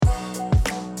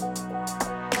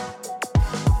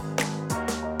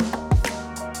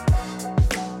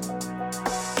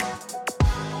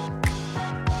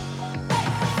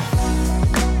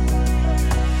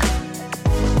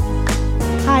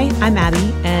I'm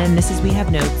Abby, and this is We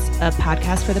Have Notes, a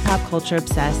podcast for the pop culture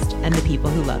obsessed and the people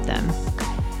who love them.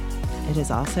 It is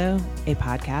also a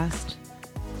podcast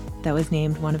that was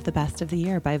named one of the best of the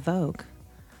year by Vogue,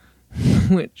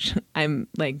 which I'm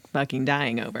like fucking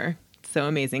dying over. So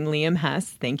amazing. Liam Hess,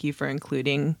 thank you for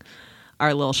including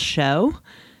our little show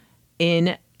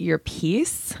in your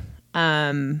piece.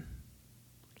 Yeah,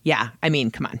 I mean,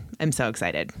 come on. I'm so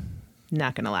excited.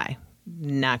 Not gonna lie.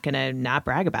 Not gonna not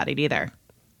brag about it either.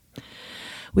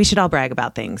 We should all brag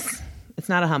about things. It's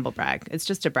not a humble brag. It's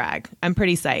just a brag. I'm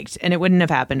pretty psyched. And it wouldn't have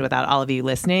happened without all of you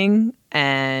listening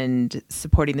and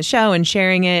supporting the show and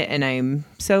sharing it. And I'm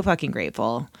so fucking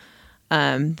grateful.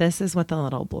 This is what the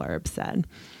little blurb said.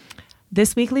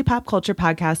 This weekly pop culture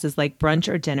podcast is like brunch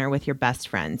or dinner with your best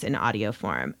friends in audio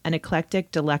form. An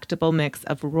eclectic, delectable mix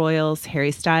of royals,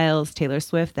 Harry Styles, Taylor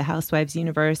Swift, the Housewives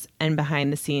universe, and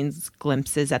behind-the-scenes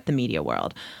glimpses at the media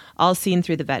world. All seen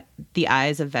through the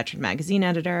eyes of veteran magazine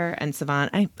editor and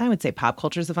savant. I would say pop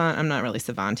culture savant. I'm not really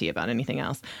savanty about anything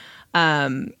else.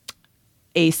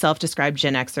 A self-described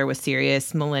Gen Xer with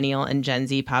serious millennial and Gen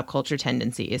Z pop culture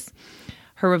tendencies.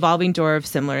 Her revolving door of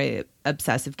similarly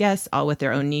obsessive guests, all with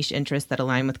their own niche interests that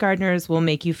align with Gardner's, will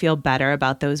make you feel better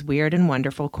about those weird and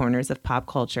wonderful corners of pop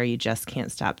culture you just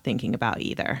can't stop thinking about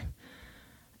either.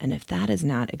 And if that is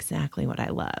not exactly what I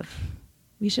love,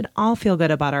 we should all feel good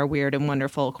about our weird and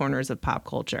wonderful corners of pop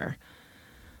culture.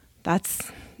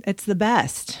 It's the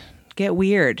best. Get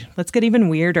weird. Let's get even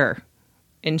weirder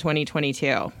in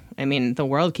 2022. I mean, the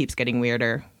world keeps getting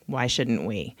weirder. Why shouldn't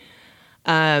we?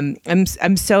 I'm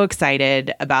so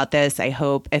excited about this. I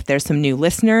hope if there's some new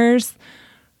listeners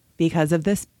because of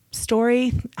this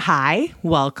story, hi,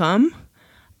 welcome.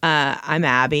 I'm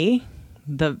Abby,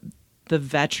 the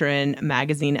veteran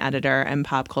magazine editor and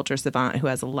pop culture savant who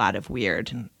has a lot of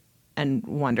weird and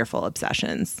wonderful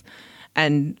obsessions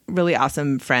and really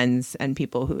awesome friends and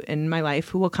people who in my life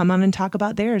who will come on and talk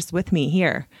about theirs with me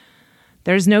here.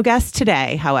 There's no guest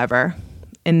today, however,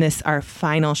 in this, our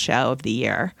final show of the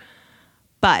year.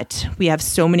 But we have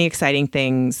so many exciting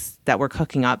things that we're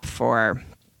cooking up for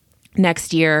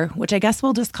next year, which I guess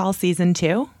we'll just call season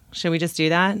 2. Should we just do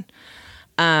that?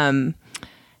 And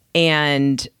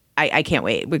I can't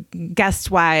wait.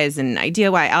 Guest-wise and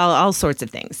idea-wise, all sorts of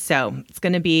things. So it's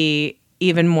going to be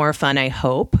even more fun, I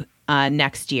hope,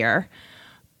 next year.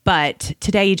 But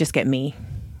today you just get me,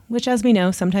 which, as we know,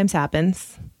 sometimes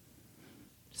happens.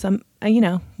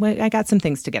 I got some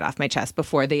things to get off my chest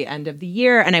before the end of the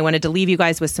year, and I wanted to leave you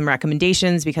guys with some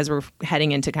recommendations because we're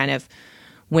heading into kind of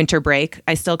winter break.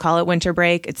 I still call it winter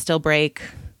break. It's still break.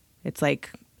 It's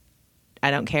like,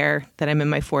 I don't care that I'm in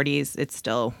my 40s. It's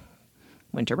still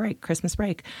winter break, Christmas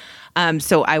break.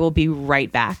 So I will be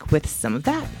right back with some of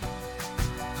that.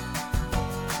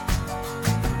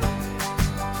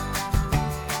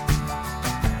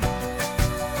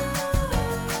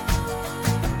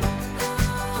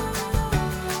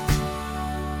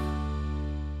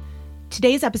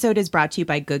 Today's episode is brought to you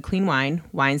by Good Clean Wine,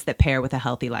 wines that pair with a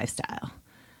healthy lifestyle.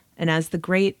 And as the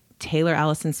great Taylor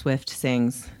Allison Swift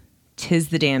sings, 'tis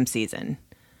the damn season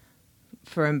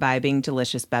for imbibing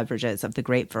delicious beverages of the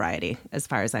grape variety, as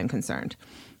far as I'm concerned.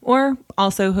 Or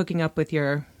also hooking up with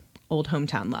your old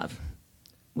hometown love,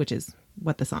 which is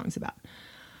what the song's about.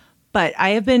 But I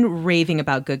have been raving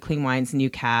about Good Clean Wine's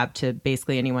new cab to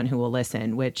basically anyone who will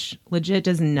listen, which legit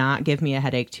does not give me a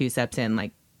headache 2 steps in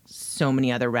like so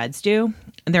many other reds do.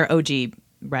 And their OG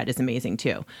red is amazing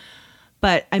too.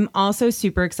 But I'm also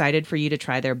super excited for you to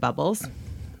try their bubbles.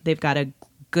 They've got a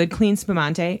Good Clean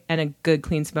Spumante and a Good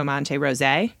Clean Spumante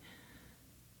Rosé.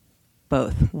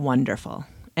 Both wonderful.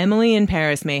 Emily in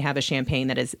Paris may have a champagne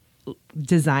that is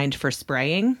designed for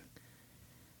spraying,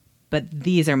 but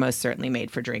these are most certainly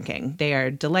made for drinking. They are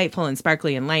delightful and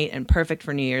sparkly and light and perfect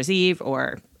for New Year's Eve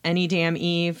or any damn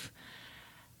Eve.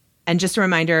 And just a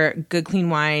reminder, Good Clean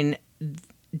Wine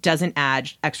doesn't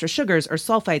add extra sugars or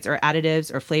sulfites or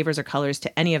additives or flavors or colors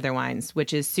to any of their wines,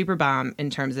 which is super bomb in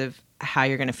terms of how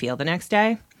you're going to feel the next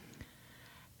day.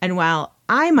 And while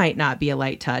I might not be a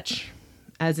light touch,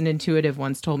 as an intuitive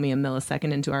once told me a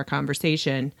millisecond into our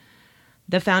conversation,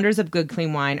 the founders of Good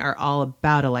Clean Wine are all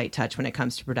about a light touch when it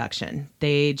comes to production.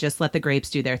 They just let the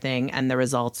grapes do their thing, and the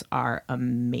results are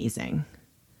amazing.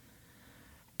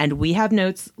 And We Have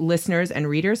Notes listeners and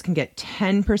readers can get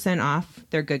 10% off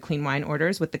their Good Clean Wine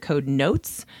orders with the code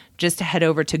NOTES. Just to head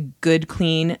over to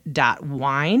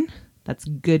goodclean.wine. That's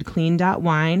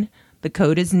goodclean.wine. The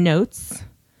code is NOTES.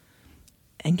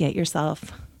 And get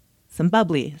yourself some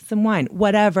bubbly, some wine,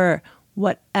 whatever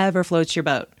floats your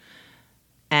boat.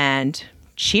 And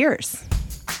cheers.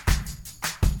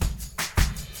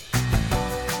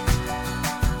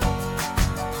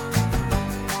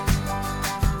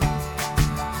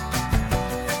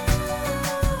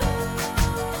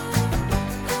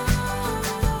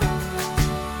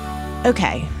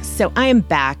 Okay, so I am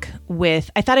back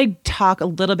with, I thought I'd talk a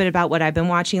little bit about what I've been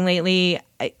watching lately.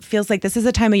 It feels like this is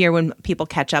a time of year when people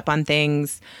catch up on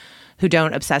things, who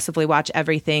don't obsessively watch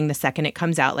everything the second it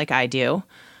comes out like I do.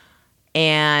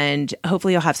 And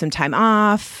hopefully you'll have some time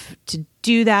off to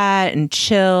do that and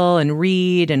chill and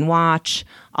read and watch,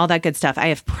 all that good stuff. I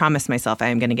have promised myself I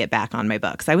am going to get back on my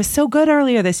books. I was so good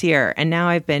earlier this year, and now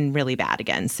I've been really bad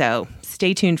again. So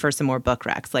stay tuned for some more book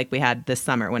recs like we had this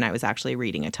summer when I was actually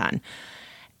reading a ton.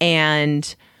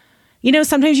 And, you know,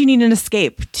 sometimes you need an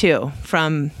escape too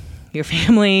from your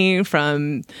family,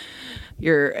 from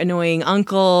your annoying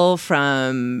uncle,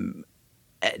 from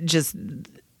just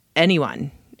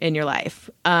anyone in your life.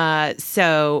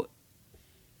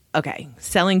 Okay,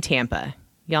 Selling Tampa.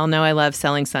 Y'all know I love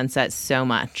Selling Sunset so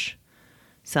much.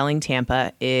 Selling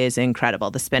Tampa is incredible.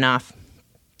 The spinoff,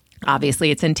 obviously,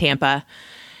 it's in Tampa.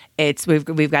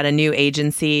 We've got a new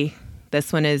agency.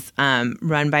 This one is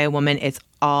run by a woman. It's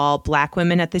all Black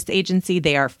women at this agency.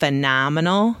 They are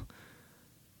phenomenal.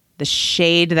 The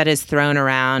shade that is thrown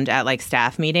around at like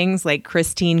staff meetings, like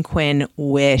Christine Quinn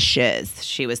wishes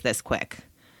she was this quick.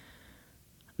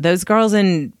 Those girls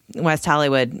in West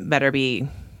Hollywood better be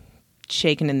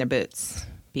shaking in their boots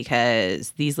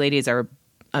because these ladies are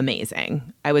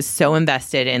amazing. I was so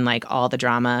invested in like all the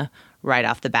drama right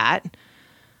off the bat.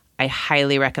 I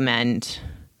highly recommend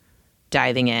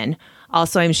diving in.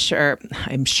 Also, I'm sure,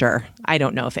 I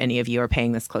don't know if any of you are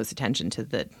paying this close attention to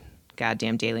the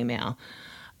goddamn Daily Mail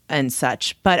and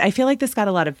such, but I feel like this gets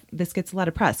a lot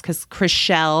of press because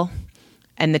Chrishell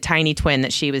and the tiny twin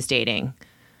that she was dating,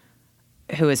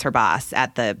 who is her boss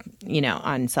at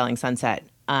on Selling Sunset,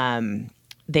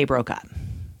 they broke up.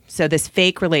 So this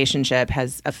fake relationship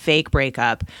has a fake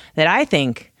breakup that I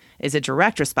think is a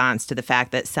direct response to the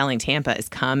fact that Selling Tampa is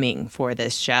coming for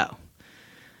this show.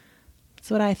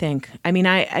 That's what I think. I mean,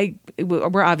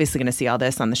 we're obviously going to see all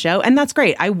this on the show, and that's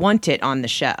great. I want it on the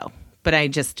show, but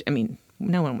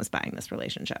no one was buying this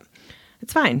relationship.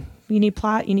 It's fine. You need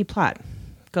plot.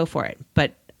 Go for it.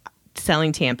 But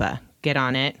Selling Tampa, get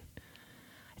on it.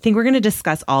 I think we're going to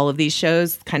discuss all of these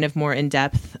shows kind of more in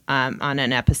depth on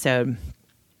an episode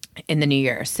in the new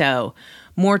year. So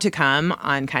more to come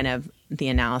on kind of the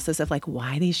analysis of like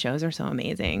why these shows are so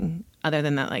amazing, other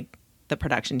than that, like the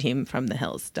production team from The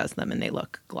Hills does them and they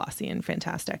look glossy and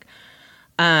fantastic.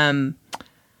 I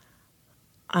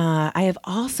have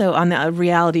also, on the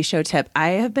reality show tip, I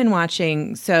have been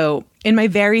watching, so in my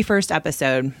very first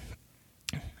episode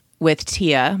with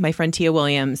Tia, my friend Tia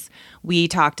Williams, we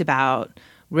talked about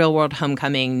Real World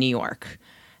Homecoming New York,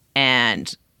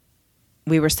 and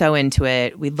we were so into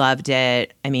it. We loved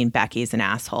it. I mean, Becky's an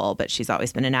asshole, but she's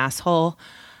always been an asshole.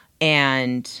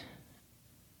 And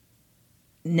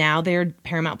now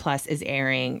Paramount Plus is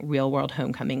airing Real World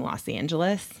Homecoming Los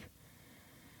Angeles.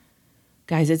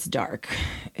 Guys, it's dark.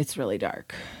 It's really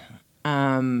dark.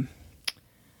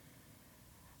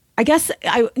 I guess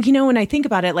when I think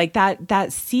about it, like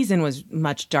that season was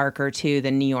much darker too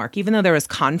than New York. Even though there was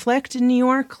conflict in New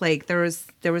York, like there was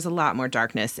a lot more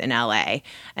darkness in LA.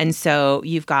 And so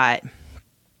you've got,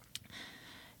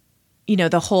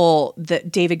 the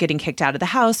David getting kicked out of the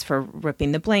house for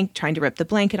trying to rip the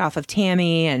blanket off of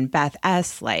Tammy, and Beth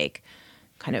S. like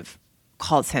kind of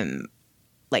calls him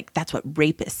like, that's what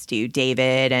rapists do,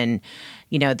 David, and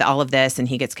all of this, and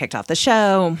he gets kicked off the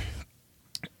show.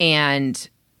 And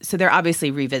so they're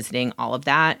obviously revisiting all of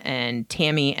that, and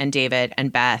Tammy and David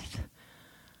and Beth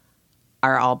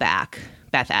are all back.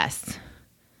 Beth S.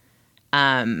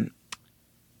 And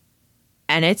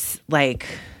it's like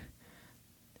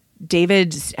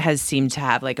David has seemed to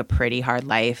have like a pretty hard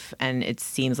life, and it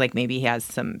seems like maybe he has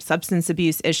some substance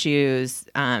abuse issues.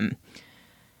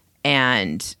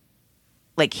 And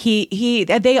like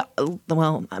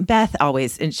Beth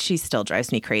always, and she still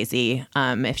drives me crazy.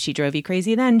 If she drove you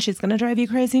crazy then, she's going to drive you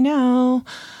crazy now.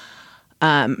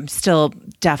 Still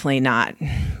definitely not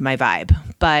my vibe.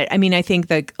 But I mean, I think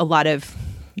that a lot of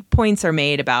points are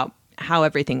made about how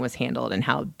everything was handled and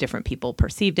how different people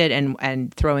perceived it,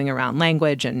 and throwing around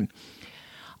language and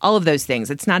all of those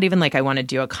things. It's not even like I want to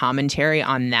do a commentary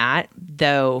on that,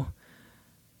 though.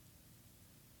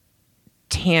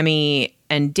 Tammy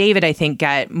and David, I think,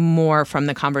 get more from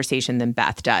the conversation than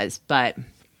Beth does, but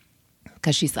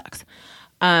because she sucks.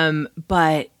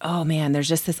 But, oh man, there's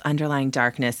just this underlying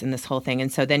darkness in this whole thing.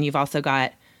 And so then you've also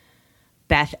got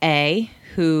Beth A.,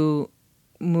 who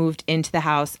moved into the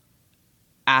house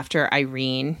after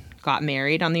Irene got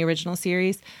married on the original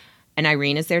series. And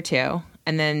Irene is there too.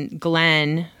 And then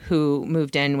Glenn, who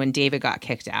moved in when David got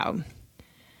kicked out.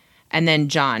 And then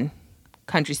John,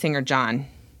 country singer John,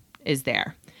 is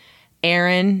there.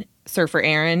 Aaron Surfer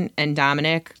Aaron and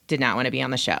Dominic did not want to be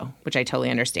on the show, which I totally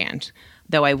understand.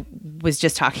 Though I was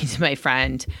just talking to my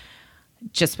friend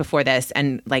just before this,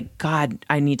 and like, God,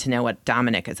 I need to know what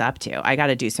Dominic is up to. I got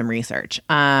to do some research.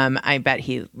 I bet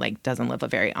he like doesn't live a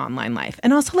very online life.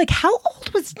 And also, like, how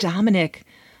old was Dominic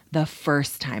the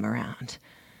first time around?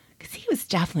 Because he was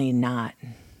definitely not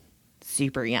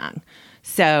super young.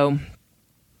 So,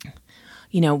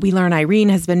 you know, we learn Irene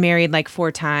has been married like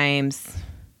 4 times.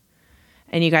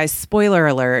 And you guys, spoiler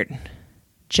alert,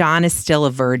 John is still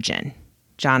a virgin.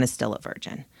 John is still a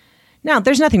virgin. Now,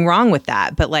 there's nothing wrong with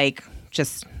that, but like,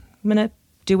 just, I'm going to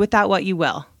do with that what you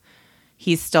will.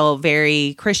 He's still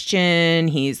very Christian.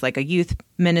 He's like a youth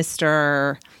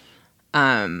minister.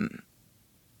 Yeah.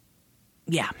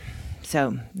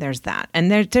 So there's that.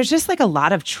 And there's just like a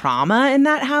lot of trauma in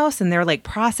that house, and they're like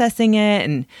processing it.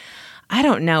 And I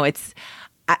don't know.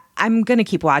 I'm going to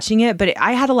keep watching it, but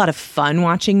I had a lot of fun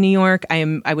watching New York.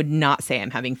 I would not say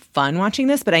I'm having fun watching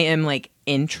this, but I am like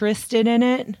interested in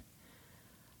it.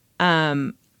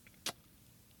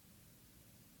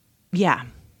 Yeah,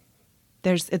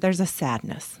 there's a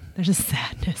sadness. There's a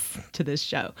sadness to this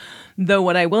show. Though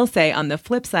what I will say on the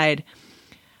flip side,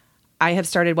 I have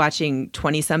started watching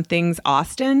 20-somethings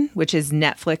Austin, which is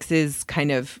Netflix's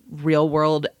kind of real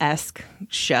world-esque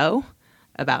show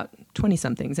about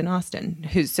 20-somethings in Austin.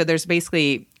 So there's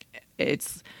basically,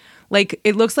 it's like,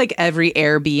 it looks like every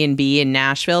Airbnb in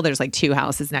Nashville. There's like 2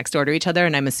 houses next door to each other.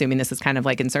 And I'm assuming this is kind of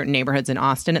like in certain neighborhoods in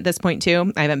Austin at this point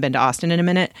too. I haven't been to Austin in a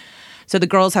minute. So the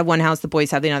girls have one house, the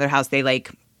boys have the other house. They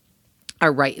like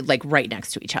are right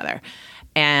next to each other.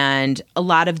 And a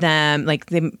lot of them, like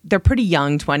they're pretty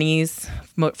young, 20s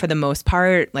for the most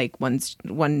part. Like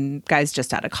one guy's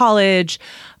just out of college.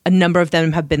 A number of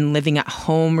them have been living at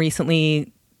home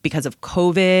recently because of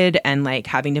COVID and like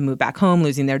having to move back home,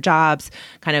 losing their jobs,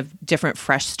 kind of different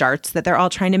fresh starts that they're all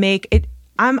trying to make.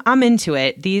 I'm into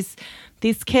it. These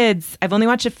kids, I've only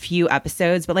watched a few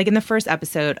episodes, but like in the first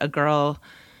episode, a girl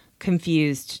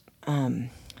confused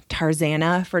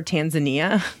Tarzana for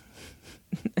Tanzania.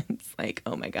 It's like,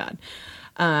 oh my God.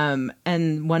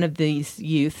 And one of these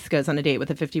youths goes on a date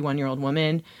with a 51-year-old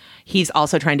woman. He's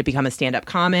also trying to become a stand-up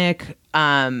comic.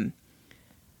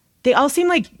 They all seem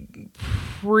like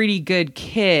pretty good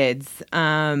kids.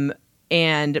 But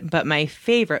my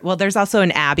favorite, well, there's also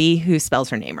an Abby who spells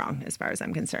her name wrong as far as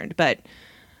I'm concerned, but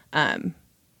I'm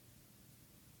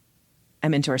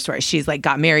into her story. She's like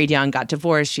got married young, got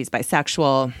divorced. She's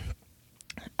bisexual.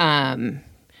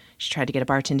 She tried to get a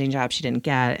bartending job she didn't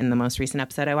get in the most recent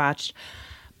episode I watched.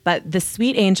 But the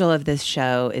sweet angel of this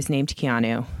show is named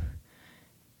Keanu.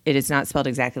 It is not spelled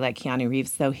exactly like Keanu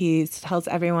Reeves, though he tells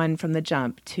everyone from the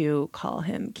jump to call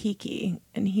him Kiki.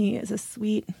 And he is a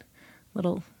sweet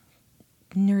little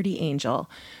nerdy angel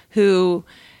who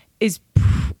is,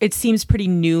 it seems, pretty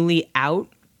newly out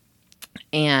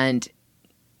and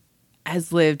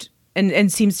has lived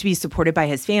and seems to be supported by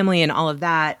his family and all of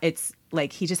that. It's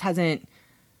like he just hasn't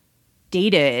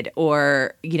dated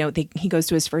or, you know, he goes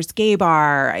to his first gay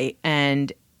bar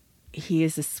and he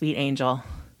is a sweet angel.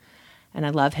 And I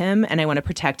love him and I want to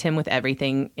protect him with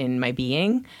everything in my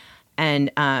being.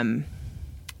 And at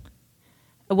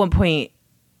one point,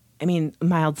 I mean,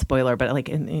 mild spoiler, but like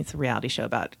it's a reality show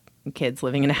about kids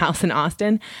living in a house in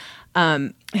Austin.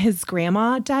 His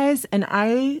grandma dies and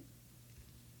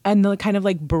the kind of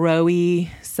like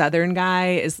bro-y Southern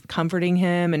guy is comforting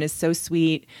him and is so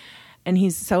sweet. And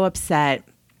he's so upset.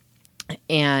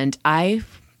 And I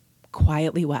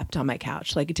quietly wept on my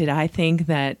couch. Like, did I think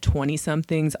that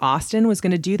 20-somethings Austin was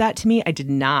going to do that to me? I did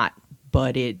not,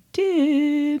 but it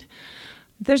did.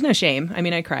 There's no shame. I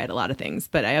mean, I cried a lot of things,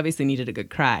 but I obviously needed a good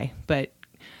cry. But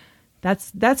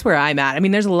that's where I'm at. I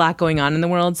mean, there's a lot going on in the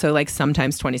world. So like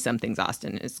sometimes 20-somethings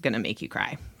Austin is going to make you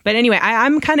cry. But anyway,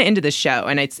 I'm kind of into this show.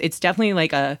 And it's definitely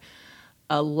like a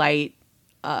lighter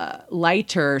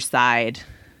side.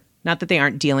 Not that they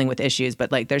aren't dealing with issues,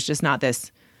 but like there's just not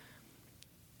this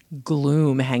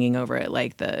gloom hanging over it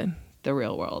like the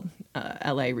Real World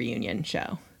LA reunion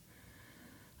show.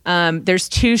 There's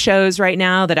 2 shows right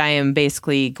now that I am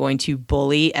basically going to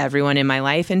bully everyone in my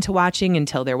life into watching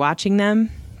until they're watching them.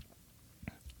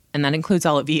 And that includes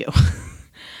all of you.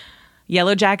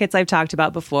 Yellow Jackets I've talked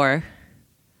about before.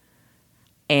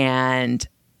 And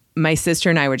my sister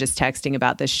and I were just texting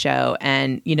about this show,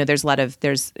 and you know, it's on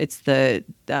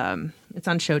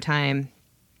Showtime.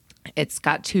 It's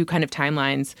got 2 kind of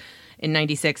timelines in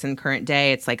 96 and current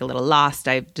day. It's like a little Lost.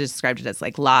 I've described it as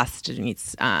like Lost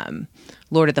meets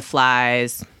Lord of the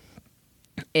Flies.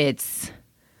 It's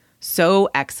so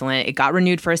excellent. It got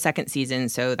renewed for a 2nd season,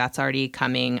 so that's already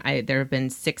coming. There have been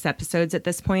 6 episodes at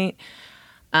this point.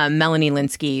 Melanie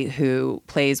Linsky, who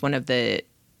plays one of the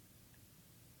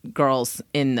girls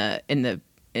in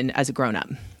as a grown up,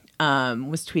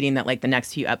 was tweeting that like the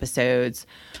next few episodes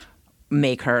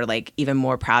make her like even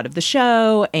more proud of the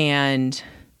show, and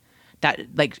that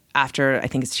like after I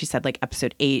think she said like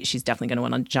episode 8, she's definitely going to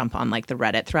want to jump on like the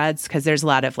Reddit threads, because there's a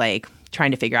lot of like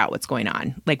trying to figure out what's going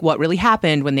on, like what really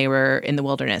happened when they were in the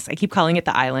wilderness. I keep calling it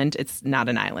the island. It's not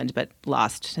an island, but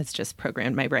Lost has just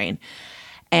programmed my brain.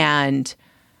 And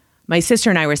my sister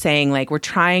and I were saying like we're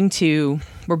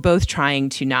both trying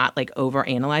to not like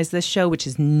overanalyze this show, which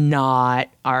is not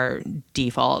our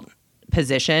default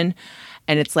position.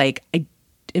 And it's like I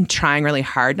am trying really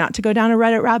hard not to go down a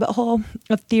Reddit rabbit hole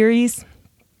of theories,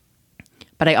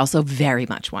 but I also very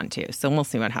much want to. So we'll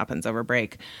see what happens over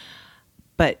break.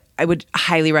 But I would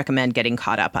highly recommend getting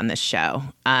caught up on this show.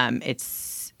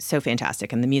 It's so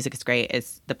fantastic, and the music is great.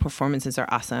 The performances are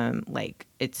awesome. Like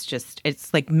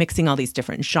it's like mixing all these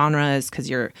different genres, because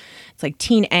it's like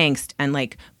teen angst and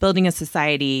like building a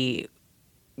society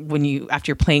after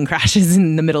your plane crashes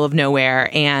in the middle of nowhere,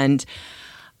 and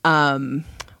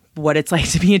what it's like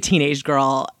to be a teenage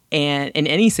girl and in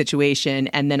any situation.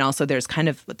 And then also there's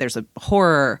a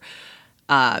horror.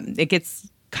 It gets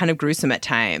kind of gruesome at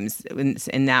times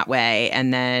in that way.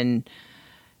 And then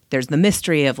there's the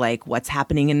mystery of like what's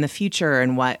happening in the future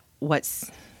and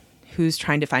who's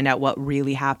trying to find out what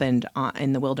really happened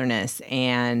in the wilderness.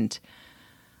 And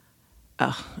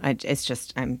I'm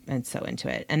so into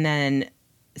it. And then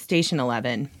Station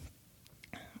 11,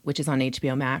 which is on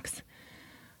HBO Max,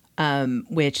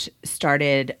 which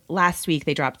started last week.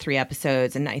 They dropped 3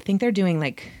 episodes, and I think they're doing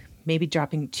like maybe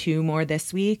dropping 2 more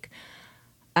this week.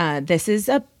 This is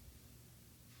a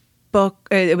book.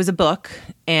 It was a book,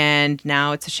 and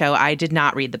now it's a show. I did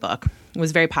not read the book. It was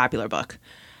a very popular book.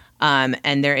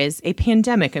 And there is a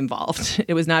pandemic involved.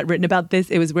 It was not written about this.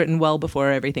 It was written well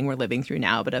before everything we're living through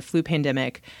now, but a flu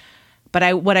pandemic.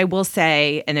 But what I will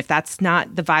say, and if that's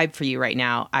not the vibe for you right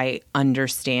now, I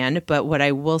understand. But what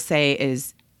I will say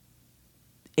is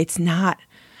it's not,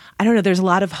 I don't know, there's a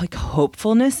lot of like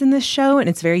hopefulness in this show, and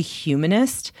it's very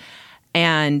humanist.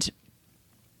 And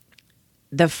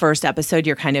the first episode,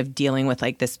 you're kind of dealing with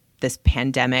like this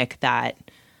pandemic that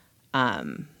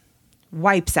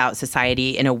wipes out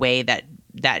society in a way that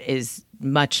is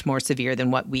much more severe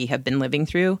than what we have been living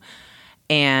through.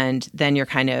 And then you're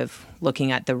kind of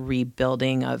looking at the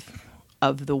rebuilding of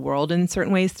the world in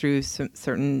certain ways through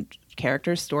certain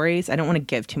character stories. I don't want to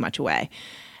give too much away.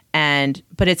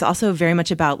 But it's also very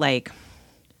much about like,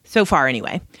 so far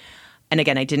anyway. And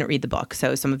again, I didn't read the book,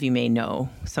 so some of you may know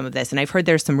some of this. And I've heard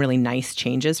there's some really nice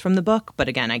changes from the book, but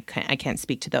again, I can't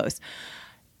speak to those.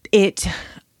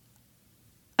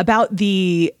 About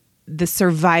the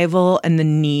survival and the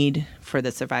need for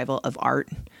the survival of art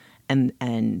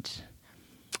and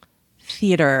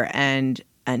theater and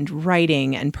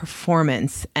writing and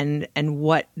performance and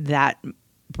what that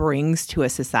brings to a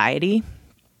society,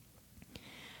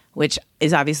 which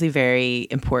is obviously very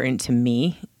important to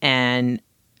me. And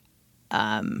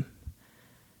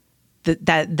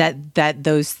that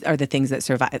those are the things that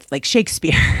survive, like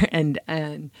Shakespeare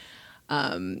and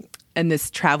this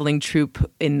traveling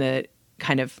troupe in the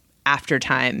kind of after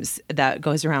times that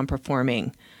goes around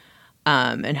performing,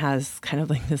 and has kind of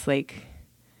like this, like,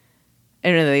 I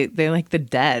don't know, they're like the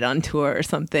Dead on tour or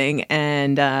something,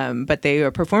 and but they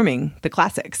are performing the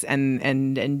classics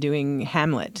and doing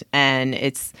Hamlet, and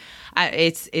it's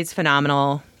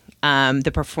phenomenal.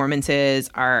 The performances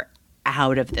are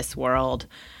out of this world.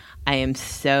 I am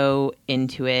so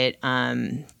into it.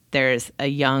 There's a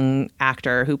young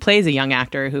actor who plays a young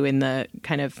actor who in the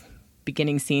kind of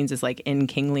beginning scenes is like in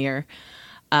King Lear,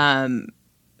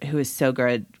 who is so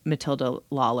good. Matilda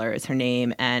Lawler is her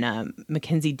name. And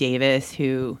Mackenzie Davis,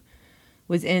 who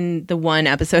was in the one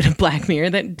episode of Black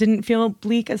Mirror that didn't feel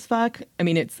bleak as fuck. I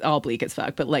mean, it's all bleak as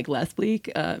fuck, but like less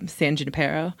bleak. San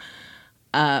Junipero,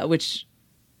 which...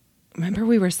 Remember,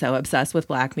 we were so obsessed with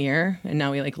Black Mirror, and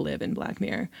now we like live in Black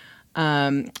Mirror.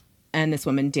 And this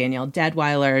woman, Danielle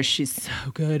Deadwyler, she's so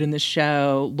good in the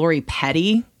show. Lori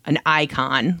Petty, an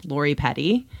icon, Lori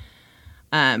Petty.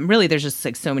 Really, there's just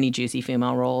like so many juicy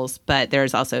female roles, but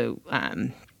there's also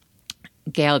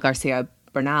Gail Garcia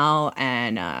Bernal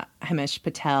and Himesh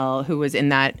Patel, who was in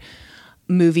that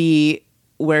movie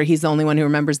where he's the only one who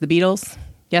remembers the Beatles,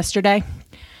 Yesterday.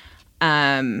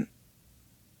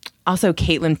 Also,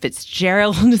 Caitlin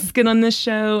Fitzgerald is good on this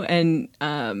show, and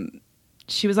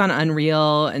she was on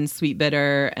Unreal and Sweet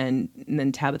Bitter, and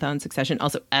then Tabitha on Succession.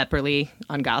 Also, Epperly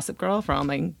on Gossip Girl for all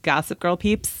my Gossip Girl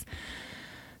peeps.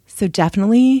 So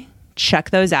definitely check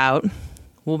those out.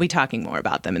 We'll be talking more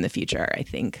about them in the future, I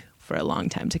think, for a long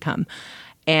time to come.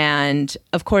 And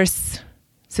of course,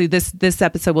 so this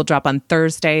episode will drop on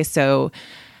Thursday. So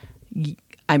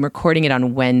I'm recording it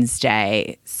on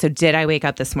Wednesday. So did I wake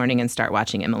up this morning and start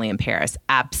watching Emily in Paris?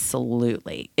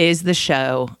 Absolutely. Is the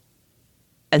show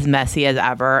as messy as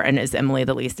ever? And is Emily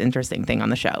the least interesting thing on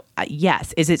the show?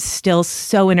 Yes. Is it still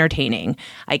so entertaining?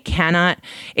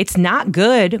 It's not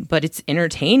good, but it's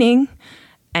entertaining.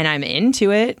 And I'm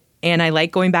into it. And I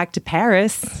like going back to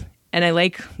Paris. And I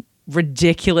like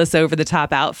ridiculous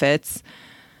over-the-top outfits.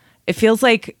 It feels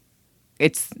like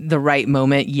it's the right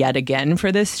moment yet again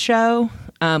for this show.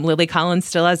 Lily Collins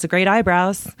still has the great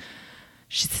eyebrows.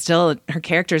 Her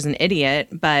character's an idiot,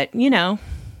 but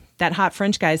that hot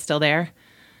French guy's still there.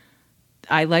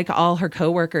 I like all her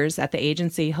coworkers at the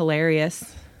agency.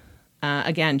 Hilarious.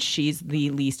 Again, she's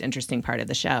the least interesting part of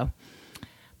the show,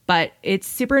 but it's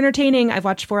super entertaining. I've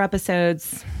watched 4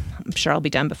 episodes. I'm sure I'll be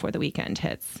done before the weekend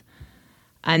hits.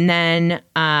 And then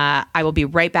I will be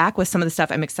right back with some of the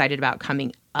stuff I'm excited about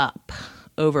coming up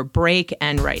over break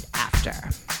and right after.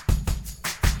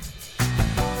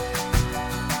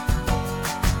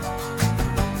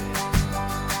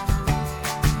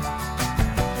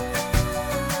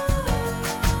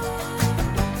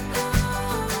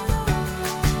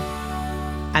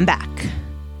 I'm back.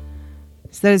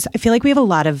 So I feel like we have a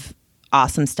lot of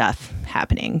awesome stuff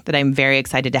happening that I'm very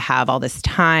excited to have all this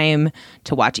time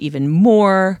to watch even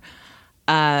more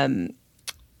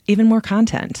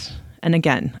content. And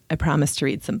again, I promise to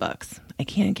read some books. I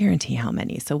can't guarantee how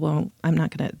many, so I'm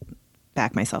not going to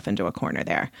back myself into a corner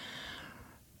there.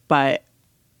 But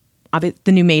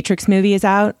the new Matrix movie is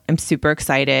out. I'm super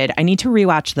excited. I need to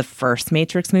rewatch the first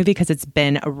Matrix movie because it's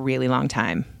been a really long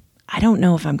time. I don't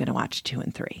know if I'm going to watch 2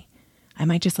 and 3. I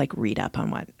might just read up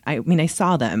on I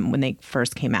saw them when they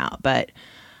first came out, but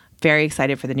very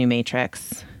excited for the new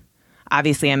Matrix.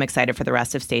 Obviously, I'm excited for the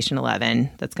rest of Station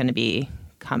 11 that's going to be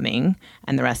coming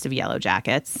and the rest of Yellow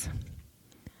Jackets.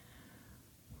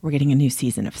 We're getting a new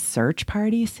season of Search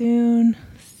Party soon.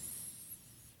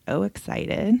 So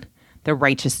excited. The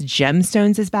Righteous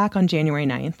Gemstones is back on January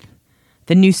 9th.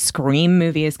 The new Scream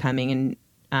movie is coming in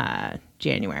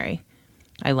January.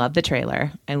 I love the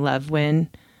trailer. I love when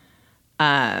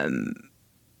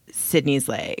Sydney's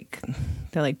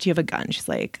they're like, do you have a gun? She's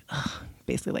like, ugh,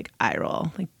 basically eye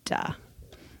roll. Duh.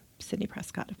 Sydney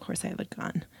Prescott, of course I have a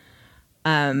gun.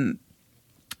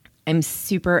 I'm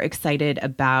super excited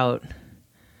about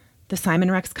the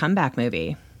Simon Rex comeback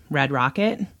movie, Red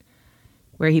Rocket,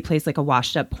 where he plays a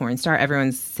washed up porn star.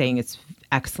 Everyone's saying it's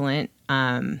excellent.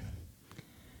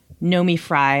 Nomi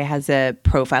Fry has a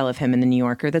profile of him in the New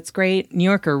Yorker that's great. New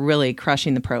Yorker really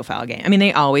crushing the profile game. I mean,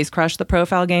 they always crush the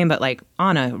profile game, but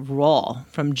on a roll.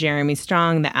 From Jeremy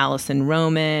Strong, the Allison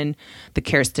Roman, the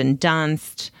Kirsten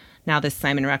Dunst, now this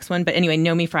Simon Rex one. But anyway,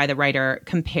 Nomi Fry, the writer,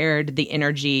 compared the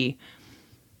energy,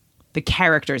 the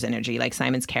character's energy,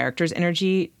 Simon's character's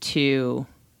energy, to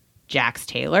Jax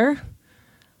Taylor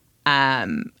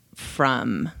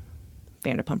from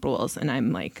Vanderpump Rules. And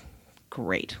I'm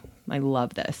great. I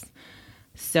love this.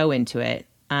 So into it.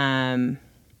 I've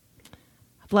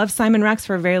loved Simon Rex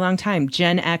for a very long time.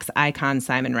 Gen X icon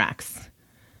Simon Rex.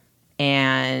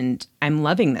 And I'm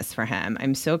loving this for him.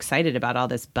 I'm so excited about all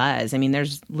this buzz. I mean,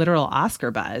 there's literal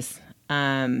Oscar buzz.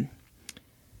 He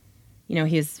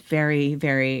is very,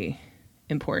 very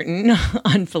important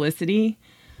on Felicity.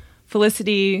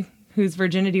 Felicity, whose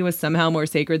virginity was somehow more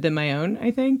sacred than my own,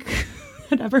 I think,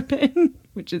 had ever been.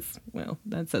 Which is,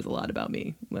 that says a lot about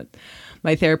me. But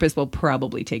my therapist will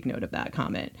probably take note of that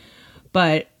comment.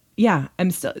 But yeah,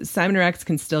 Simon Rex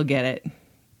can still get it.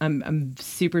 I'm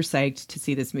super psyched to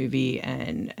see this movie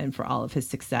and for all of his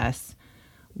success.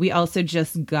 We also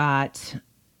just got,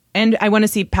 and I want to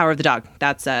see Power of the Dog.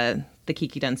 That's the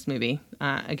Kiki Dunst movie.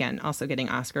 Again, also getting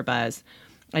Oscar buzz.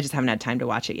 I just haven't had time to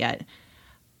watch it yet.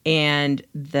 And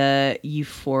the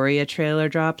Euphoria trailer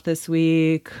dropped this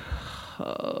week.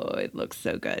 Oh, it looks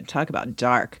so good. Talk about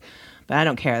dark. But I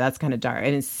don't care. That's kind of dark.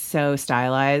 And it's so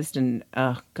stylized. And,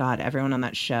 oh, God, everyone on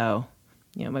that show.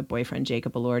 My boyfriend,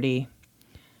 Jacob Elordi,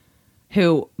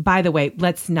 who, by the way,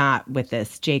 let's not with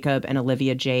this. Jacob and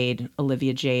Olivia Jade,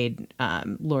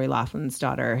 Lori Loughlin's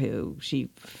daughter, who she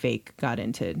fake got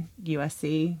into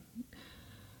USC,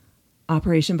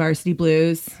 Operation Varsity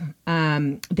Blues.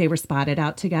 They were spotted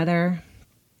out together.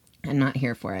 I'm not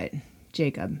here for it.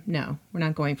 Jacob, no, we're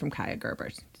not going from Kaya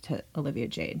Gerber to Olivia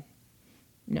Jade.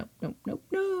 Nope.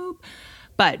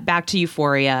 But back to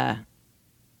Euphoria.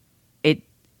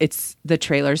 It's the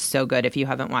trailer's so good. If you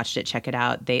haven't watched it, check it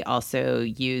out. They also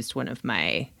used one of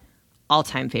my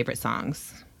all-time favorite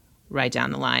songs, Right Down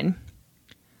the Line,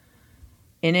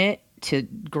 in it to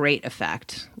great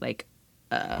effect.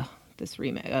 The this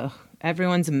remake. Oh,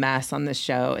 everyone's a mess on this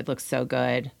show. It looks so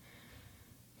good.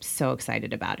 So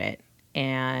excited about it.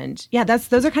 And yeah,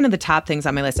 those are kind of the top things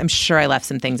on my list. I'm sure I left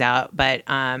some things out, but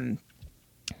I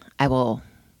will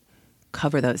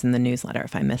cover those in the newsletter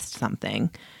if I missed something.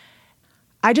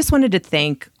 I just wanted to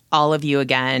thank all of you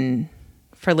again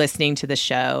for listening to the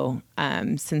show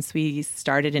since we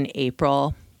started in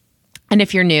April. And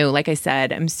if you're new, like I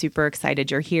said, I'm super excited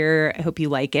you're here. I hope you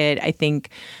like it. I think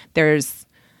there's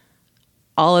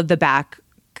all of the back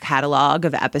catalog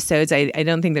of episodes. I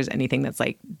don't think there's anything that's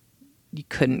like you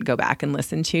couldn't go back and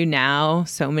listen to now.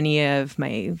 So many of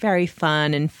my very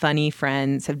fun and funny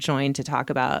friends have joined to talk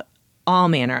about all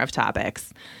manner of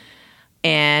topics.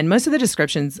 And most of the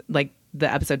descriptions, like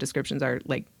the episode descriptions, are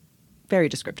like very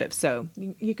descriptive. So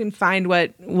you can find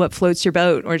what floats your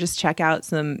boat, or just check out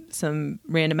some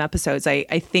random episodes. I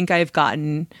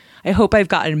hope I've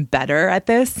gotten better at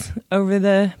this over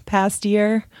the past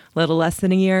year, a little less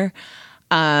than a year.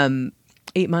 8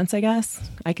 months, I guess.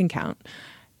 I can count.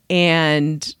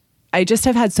 And I just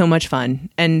have had so much fun.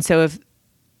 And so if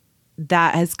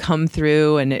that has come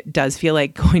through and it does feel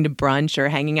like going to brunch or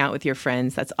hanging out with your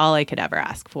friends, that's all I could ever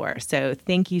ask for. So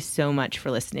thank you so much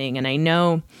for listening. And I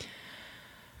know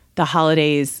the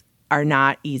holidays are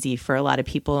not easy for a lot of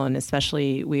people, and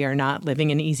especially we are not living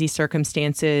in easy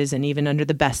circumstances, and even under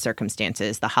the best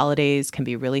circumstances, the holidays can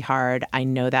be really hard. I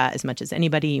know that as much as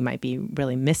anybody. You might be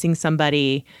really missing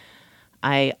somebody.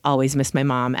 I always miss my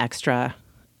mom extra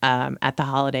at the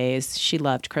holidays. She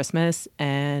loved Christmas.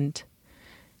 And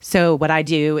so what I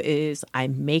do is I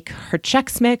make her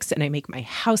Chex Mix and I make my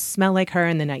house smell like her,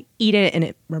 and then I eat it and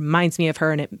it reminds me of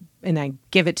her, and I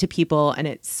give it to people, and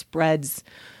it spreads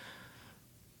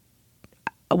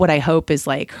what I hope is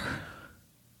like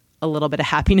a little bit of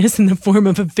happiness in the form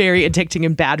of a very addicting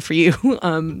and bad for you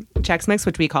Chex Mix,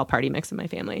 which we call Party Mix in my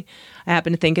family. I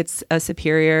happen to think it's a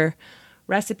superior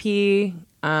recipe.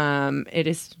 It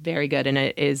is very good, and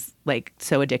it is like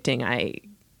so addicting.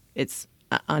 It's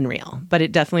unreal, but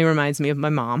it definitely reminds me of my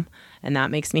mom, and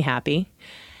that makes me happy.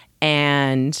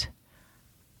 And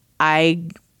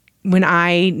when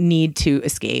I need to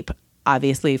escape,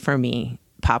 obviously for me,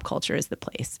 pop culture is the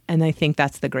place. And I think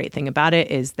that's the great thing about it,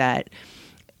 is that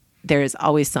there is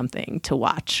always something to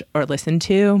watch or listen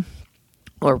to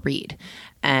or read.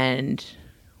 And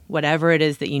whatever it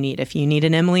is that you need, if you need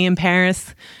an Emily in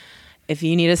Paris, if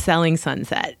you need a Selling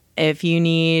Sunset, if you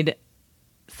need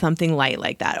something light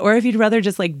like that, or if you'd rather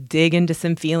just like dig into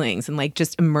some feelings and like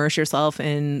just immerse yourself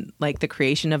in like the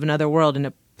creation of another world in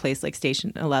a place like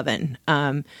Station 11,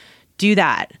 do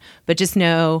that. But just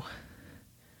know,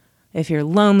 if you're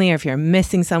lonely or if you're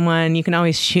missing someone, you can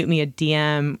always shoot me a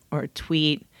DM or a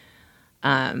tweet.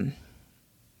 Yeah,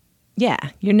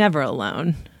 you're never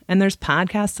alone. And there's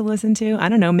podcasts to listen to. I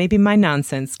don't know, maybe my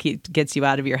nonsense gets you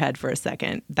out of your head for a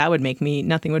second.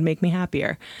 Nothing would make me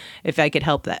happier if I could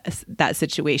help that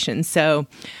situation. So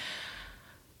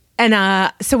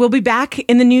we'll be back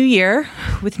in the new year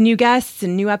with new guests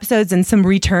and new episodes and some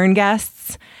return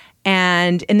guests.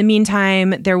 And in the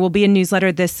meantime, there will be a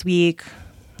newsletter this week.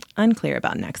 Unclear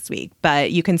about next week,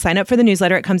 but you can sign up for the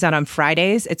newsletter. It comes out on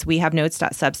Fridays. It's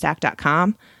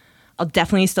wehavenotes.substack.com. I'll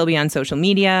definitely still be on social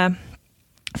media,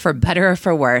 for better or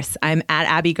for worse. I'm at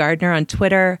Abby Gardner on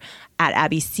Twitter, at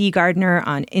Abby C. Gardner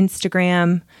on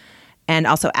Instagram, and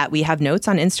also at We Have Notes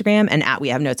on Instagram, and at We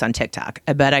Have Notes on TikTok.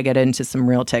 I bet I get into some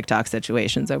real TikTok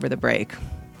situations over the break.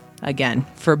 Again,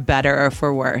 for better or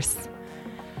for worse.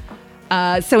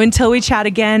 So until we chat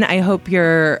again, I hope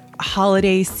your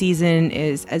holiday season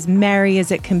is as merry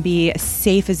as it can be, as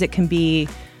safe as it can be.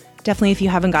 Definitely, if you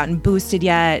haven't gotten boosted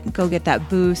yet, go get that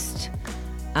boost.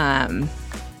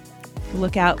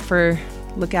 Look out for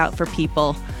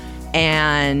people,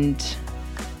 and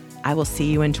I will see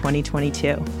you in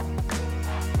 2022.